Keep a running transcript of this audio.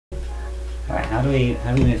Alright, how do we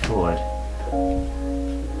move forward?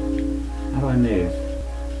 How do I move?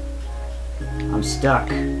 I'm stuck.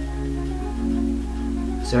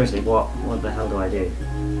 Seriously, what the hell do I do?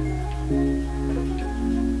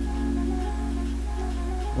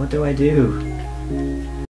 What do I do?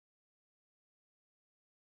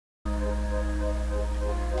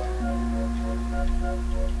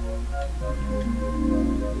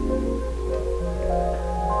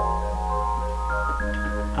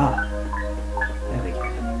 There we go.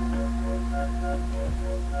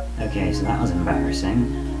 Okay, so that was embarrassing.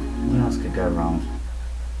 What else could go wrong?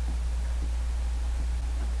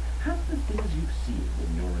 Have the things you see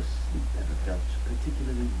when you're asleep ever felt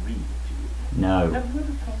particularly real to you? No. Have you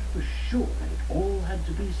ever thought for sure that it all had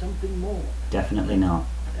to be something more? Definitely not.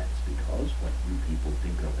 That's because what you people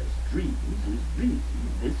think of as dreams is really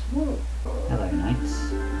this world. Hello,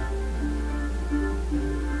 knights.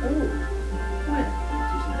 Oh, well,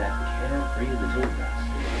 isn't that carefree little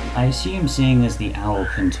rascal? I assume seeing as the owl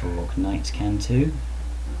can talk, knights can too?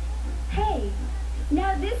 Hey,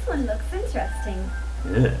 now this one looks interesting.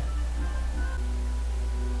 Ugh.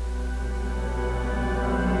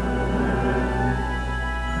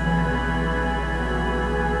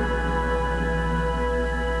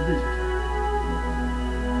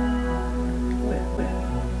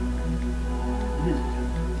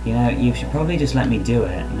 You know, you should probably just let me do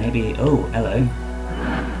it. Maybe... Oh, hello.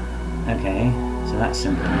 Okay, so that's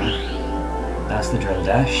simple enough. That's the drill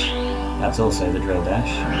dash. That's also the drill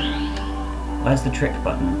dash. Where's the trick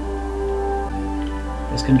button?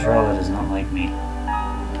 This controller does not like me.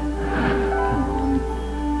 Come on.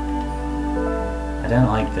 I don't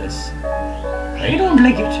like this. I don't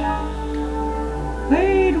like it.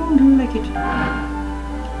 I don't like it.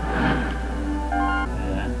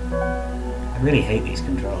 I really hate these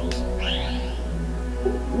controls.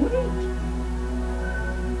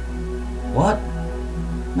 What?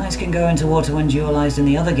 Knights can go into water when dualized in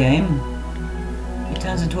the other game. He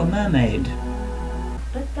turns into a mermaid.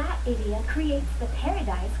 But that idiot creates the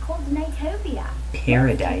paradise called Nightopia.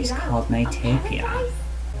 Paradise called Nightopia.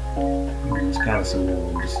 Let's gather some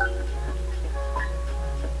wolves.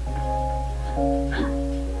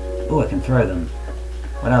 Oh, I can throw them.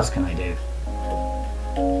 What else can I do?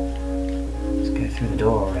 Let's go through the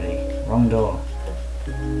door already. Wrong door.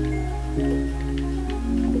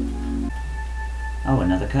 Oh,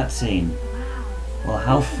 another cutscene. Well,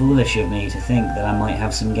 how foolish of me to think that I might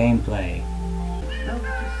have some gameplay.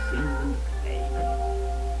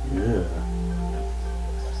 Ugh.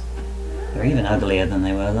 They're even uglier than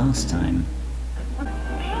they were last time.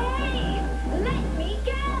 Hey, let me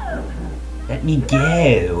go! Let me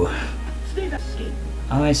go!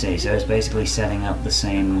 Oh, I see, so it's basically setting up the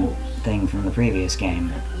same thing from the previous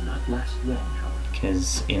game.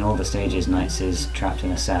 Because in all the stages, Knights is trapped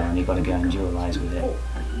in a cell and you've got to go and dualize with it.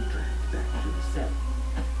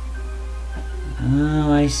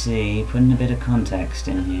 Oh, I see. Putting a bit of context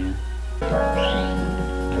in here.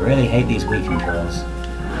 I really hate these Wii controls.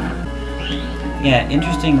 Yeah,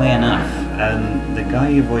 interestingly enough, the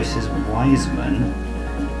guy who voices Wiseman,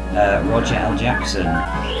 Roger L. Jackson.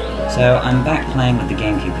 So I'm back playing with the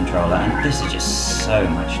GameCube controller, and this is just so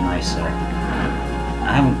much nicer.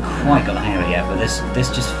 I haven't quite got the hang of it yet, but this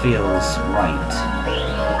just feels right.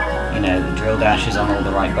 You know, the drill dash is on all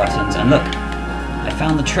the right buttons, and look! I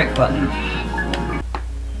found the trick button!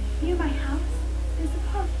 Near my house, there's a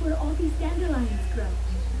park where all these dandelions grow.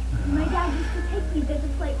 My dad used to take me there to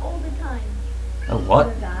play all the time. Oh, what?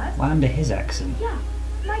 Your dad? What happened to his accent? Yeah,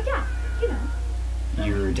 my dad, you know.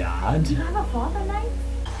 Your dad? Do you have a father, Knight?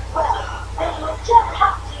 Well, then you'll just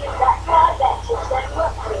have to use that advantage that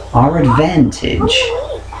worked with. Our advantage?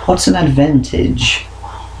 What's an advantage?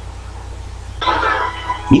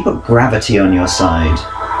 You've got gravity on your side.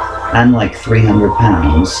 And like 300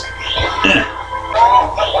 pounds.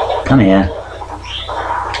 Come here.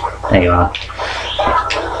 There you are.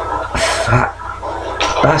 Fat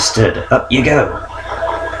bastard. Up you go.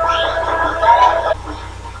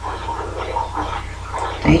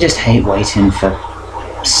 Don't you just hate waiting for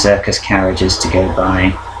circus carriages to go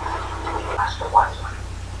by?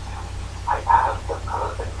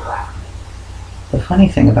 The funny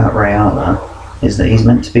thing about Rayala is that he's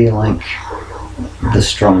meant to be like the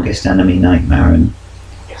strongest enemy Nightmare,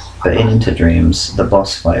 but in Into Dreams, the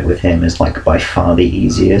boss fight with him is like by far the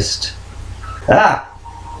easiest. Ah!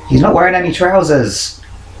 He's not wearing any trousers!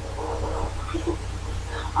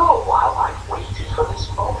 Oh, wow, I've waited for this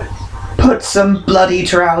moment. Put some bloody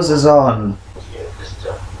trousers on!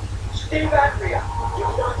 Stay back here. Do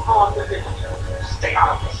not harm the visitor. Stay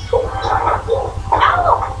out of the short time.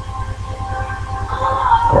 Ow!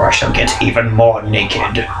 Or I shall get even more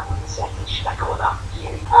naked. śniego na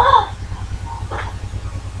mnie.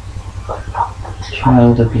 But not until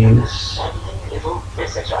Child abuse. any evil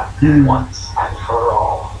visitor Hmm. once and for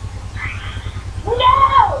all.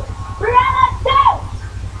 No! Brother!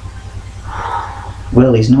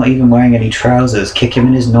 Will, he's not even wearing any trousers. Kick him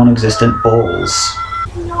in his non-existent balls.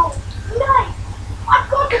 No! Knife! I've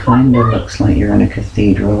got to Kinda find looks like you're in a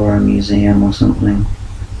cathedral or a museum or something.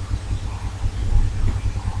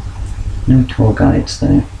 No tour guides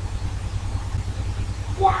though.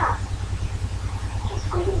 Yeah.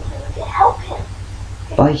 He's waiting for me to help him.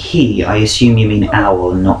 By he, I assume you mean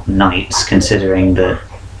owl, not knights, considering that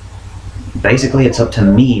basically it's up to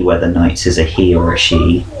me whether knights is a he or a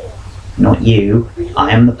she. Not you.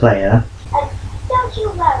 I am the player. And don't you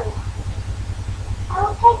worry. I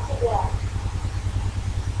will take you there.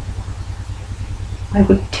 I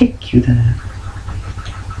will take you there.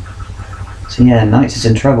 So yeah, Knights is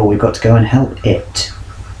in trouble. We've got to go and help it.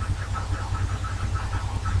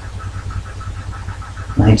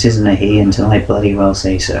 Knights isn't a he until I bloody well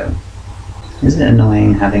say so. Is it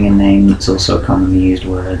annoying having a name that's also a commonly used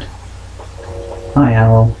word? Hi,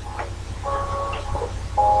 Owl.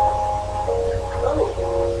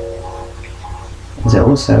 Is it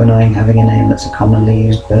also annoying having a name that's a commonly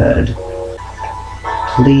used bird?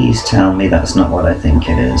 Please tell me that's not what I think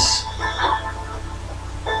it is.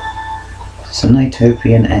 It's a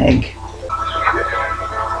Nighttopian egg.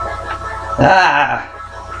 Ah!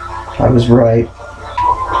 I was right.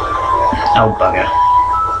 Oh, bugger.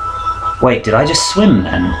 Wait, did I just swim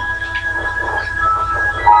then?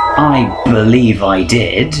 I believe I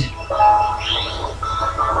did.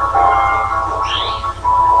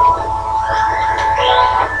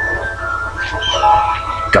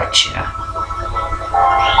 Gotcha.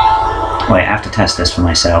 Wait, I have to test this for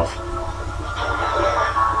myself.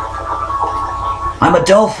 I'm a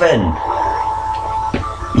dolphin!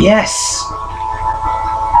 Yes!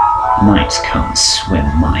 Knights can't swim,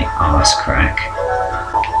 my arse crack.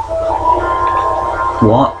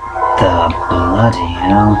 What the bloody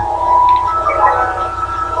hell?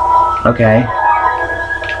 Okay.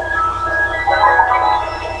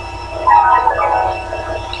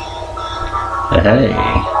 Hey.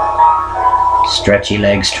 Stretchy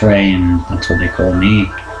legs train, that's what they call me.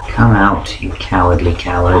 Come out, you cowardly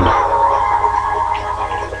coward.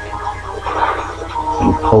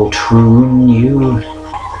 You poltroon, you.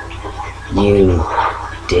 You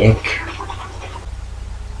dick.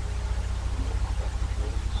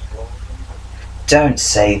 Don't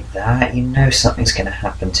say that, you know something's gonna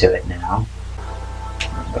happen to it now.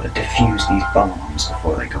 I've got to defuse these bombs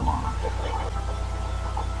before they go off.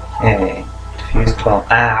 Hey, defuse the bomb.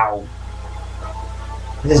 Ow!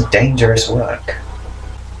 This is dangerous work.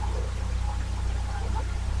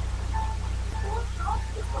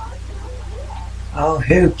 Oh,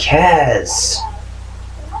 who cares?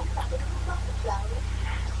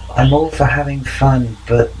 I'm all for having fun,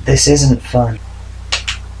 but this isn't fun.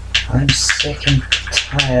 I'm sick and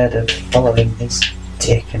tired of following his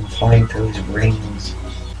dick and flying through his rings.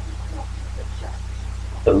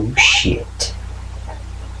 Oh shit.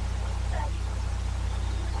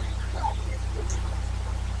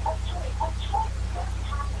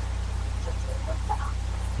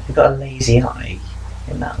 He got a lazy eye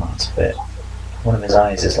in that last bit. One of his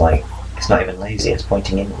eyes is like, it's not even lazy, it's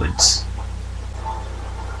pointing inwards.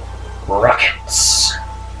 Rockets!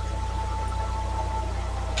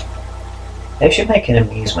 They should make an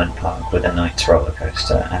amusement park with a Knight's roller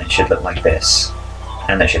coaster, and it should look like this.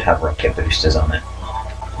 And they should have rocket boosters on it.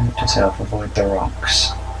 Note to self, avoid the rocks.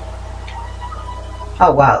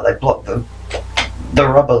 Oh wow, they blocked the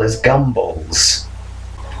rubble is gumballs.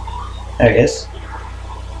 There he is.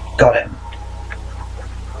 Got him.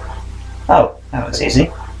 Oh, that was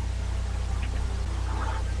easy.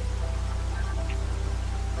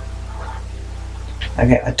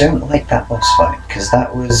 Okay, I don't like that boss fight, because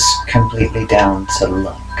that was completely down to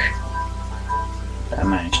luck. I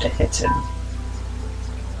managed to hit him.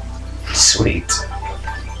 Sweet.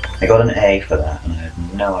 I got an A for that, and I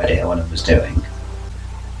had no idea what I was doing.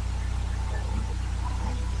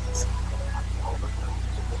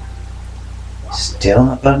 Still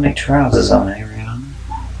not got any trousers on, Ariane.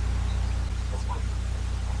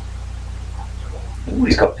 Ooh,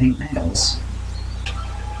 he's got pink nails.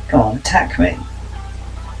 Go on, attack me.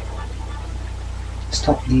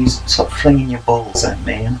 Stop flinging your balls at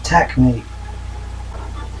me and attack me.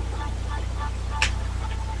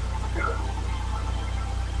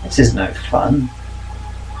 This is no fun.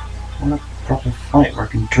 I want a proper fight where I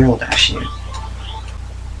can drill dash you.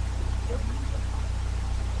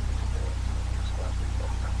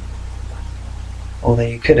 Although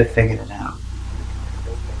you could have figured it out.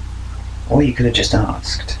 Or you could have just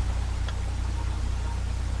asked.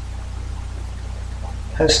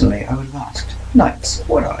 Personally, I would have asked, Knights,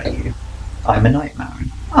 what are you? I'm a Knight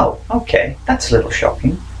Baron. Oh, okay, that's a little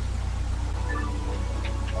shocking.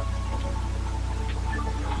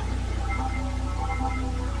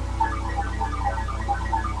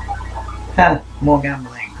 Ah, more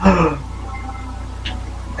gambling.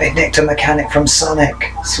 They nicked a mechanic from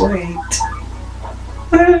Sonic. Sweet.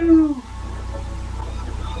 Woo!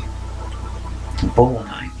 Ball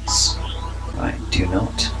Knights. I do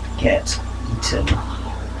not get eaten.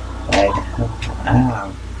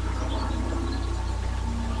 Ow.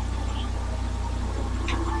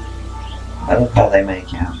 I love how they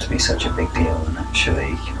make it out to be such a big deal and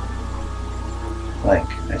actually, like,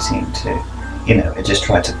 they seem to, you know, it just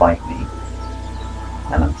tried to bite me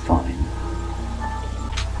and I'm fine.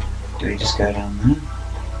 Do we just go down there?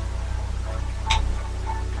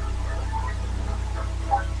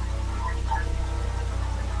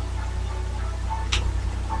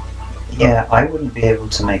 Yeah, I wouldn't be able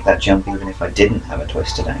to make that jump even if I didn't have a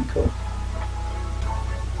twisted ankle.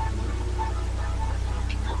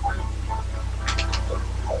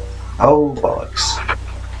 Oh, bollocks.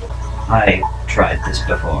 I tried this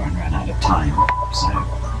before and ran out of time, so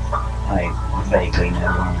I vaguely know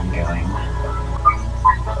where I'm going.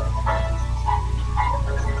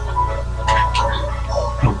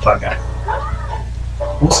 Oh, bugger.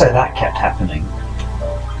 Also, that kept happening.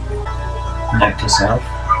 Note to self,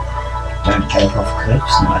 don't jump off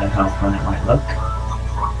cliffs, no matter how fun it might look.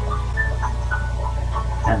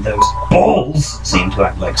 And those balls seem to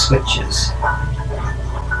act like switches.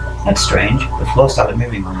 That's strange. The floor started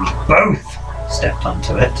moving when we both stepped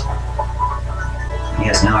onto it.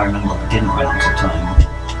 Yes, now I remember I didn't run out of time.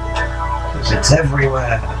 Because it's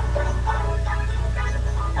everywhere.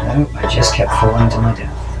 No, I just kept falling to my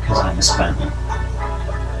death because I'm a spammer.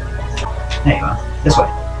 There you are. This way.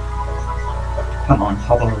 Come on,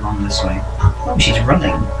 hobble along this way. Oh, she's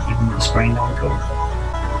running, even with a sprained ankle.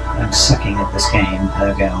 I'm sucking at this game,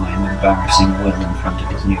 ergo I'm embarrassing Will in front of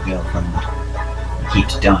his new girlfriend. He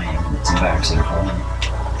keeps dying, and it's embarrassing for him.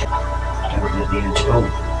 Over at the edge. Oh,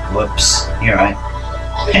 whoops. You're right.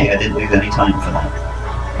 Hey, I didn't lose any time for that.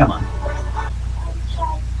 Come on.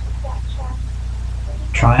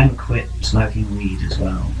 Try and quit smoking weed as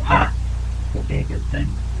well. Yeah, would be a good thing.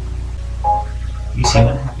 You seem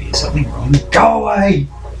unhappy. Is something wrong? Go away!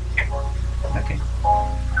 Okay.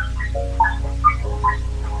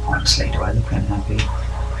 Honestly, do I look unhappy?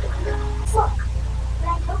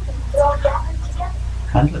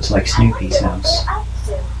 Kind of looks like Snoopy's house.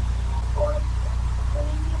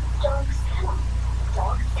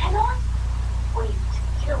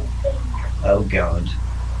 Oh god.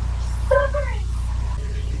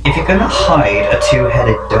 If you're gonna hide a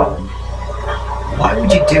two-headed dog, why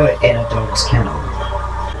would you do it in a dog's kennel?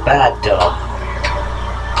 Bad dog.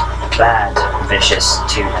 Bad, vicious,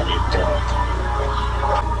 two-headed dog.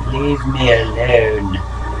 Leave me alone.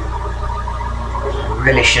 I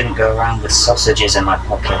really shouldn't go around with sausages in my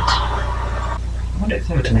pocket. I wonder if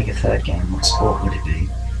they were to make a third game, what sport would it be?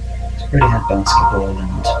 It's already had basketball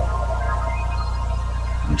and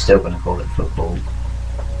I'm still going to call it football.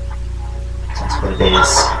 That's what it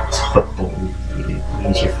is. It's football. You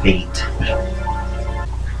use your feet.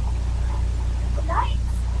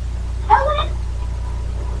 Helen!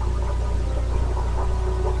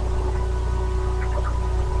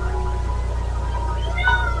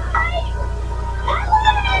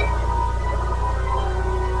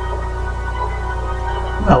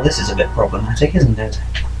 Well, this is a bit problematic, isn't it?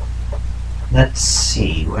 Let's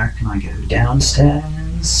see, where can I go?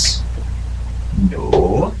 Downstairs?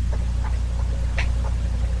 No.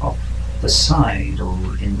 Off the side, or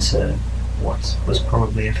into what was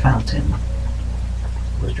probably a fountain.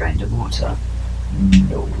 Was drained of water.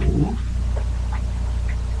 No.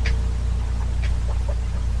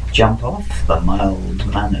 Jump off the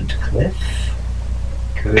mild-mannered cliff.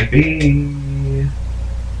 Could be.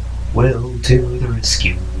 Will to the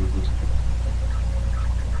rescue.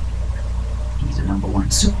 He's a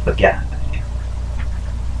 #1 super guy.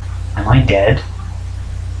 Am I dead?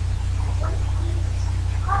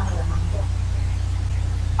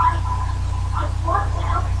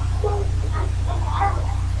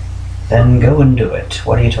 Then go and do it.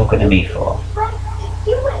 What are you talking to me for?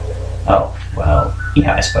 Oh, well,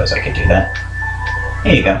 yeah, I suppose I could do that.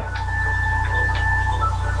 Here you go.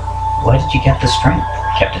 Where did you get the strength?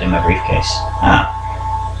 Kept it in my briefcase. Ah,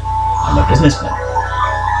 I'm a businessman.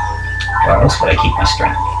 Where else would I keep my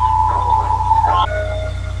strength?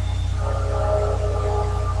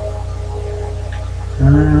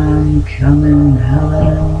 I'm coming,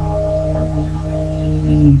 Helen.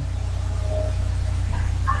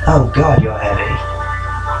 Oh god, you're heavy.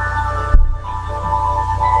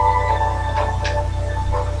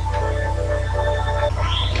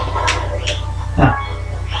 Ah,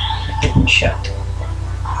 it didn't shut.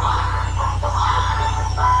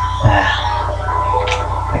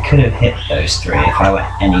 I could have hit those three if I were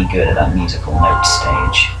any good at that musical note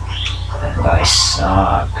stage. And I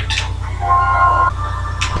sucked.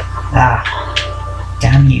 Ah,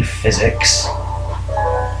 damn you, physics.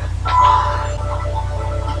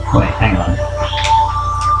 Wait, hang on.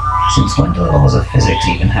 Since when do the laws of physics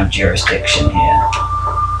even have jurisdiction here?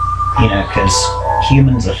 You know, because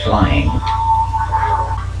humans are flying.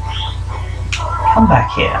 Come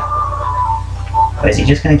back here. Or is he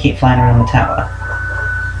just going to keep flying around the tower?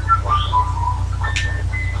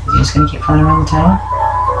 Is he just going to keep flying around the tower?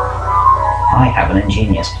 I have an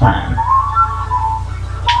ingenious plan.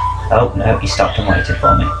 Oh, no, he stopped and waited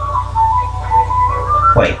for me.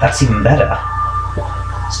 Wait, that's even better.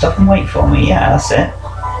 Stop and wait for me, yeah, that's it.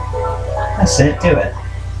 That's it, do it.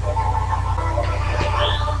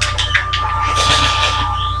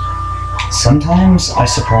 Sometimes I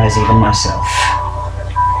surprise even myself.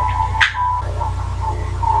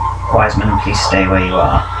 Wiseman, please stay where you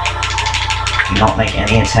are. Do not make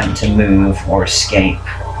any attempt to move or escape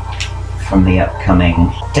from the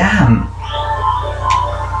upcoming... Damn!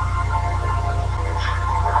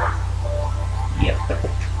 Yep.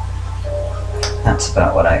 That's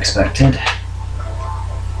about what I expected.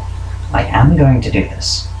 I am going to do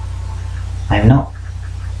this. I'm not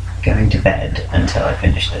going to bed until I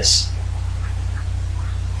finish this.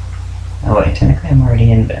 Oh wait, technically I'm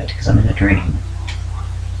already in bed because I'm in a dream.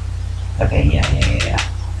 Okay, yeah.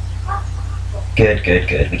 Good.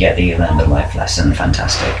 We get that you learned a life lesson.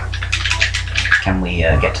 Fantastic. Can we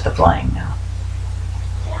get to the flying now?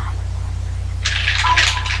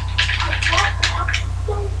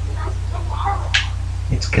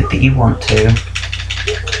 It's good that you want to.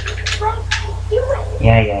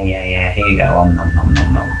 Yeah. Here you go.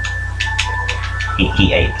 Nom.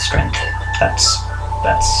 He ate the strength. That's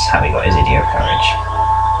how he got his idiot courage.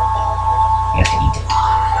 He has to eat it.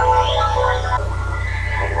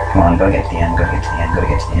 Come on, gotta get to the end.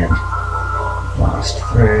 Blast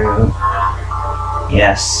through.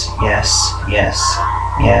 Yes.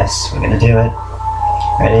 We're gonna do it.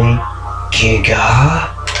 Ready? Giga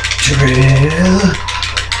drill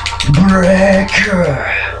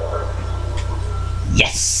breaker.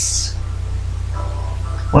 Yes.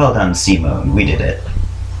 Well done, Simone. We did it.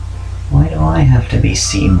 Why do I have to be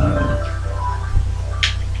Simone?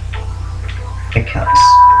 Because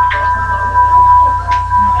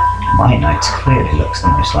my knights clearly looks the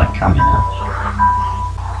most like Kamina.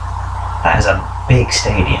 That is a big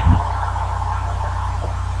stadium.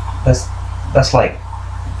 That's like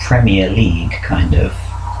Premier League kind of.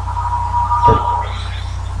 The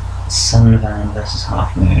Sunvan versus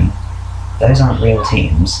Half Moon. Those aren't real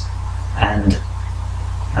teams, and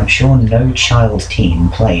I'm sure no child team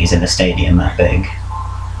plays in a stadium that big.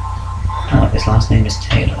 Oh, his last name is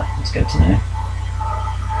Taylor. That's good to know.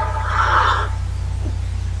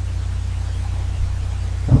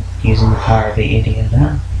 Oh, using the power of the idiot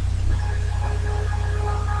there.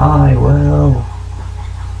 I will.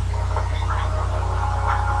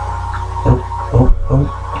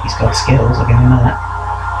 Oh, he's got skills, I'll give him that.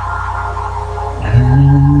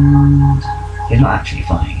 And he's not actually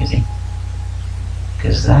flying, is he?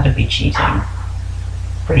 Because that'd be cheating.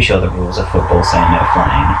 Pretty sure the rules of football say no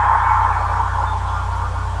flying.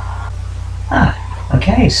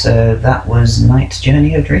 Okay, so that was Knight's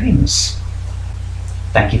Journey of Dreams.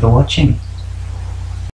 Thank you for watching.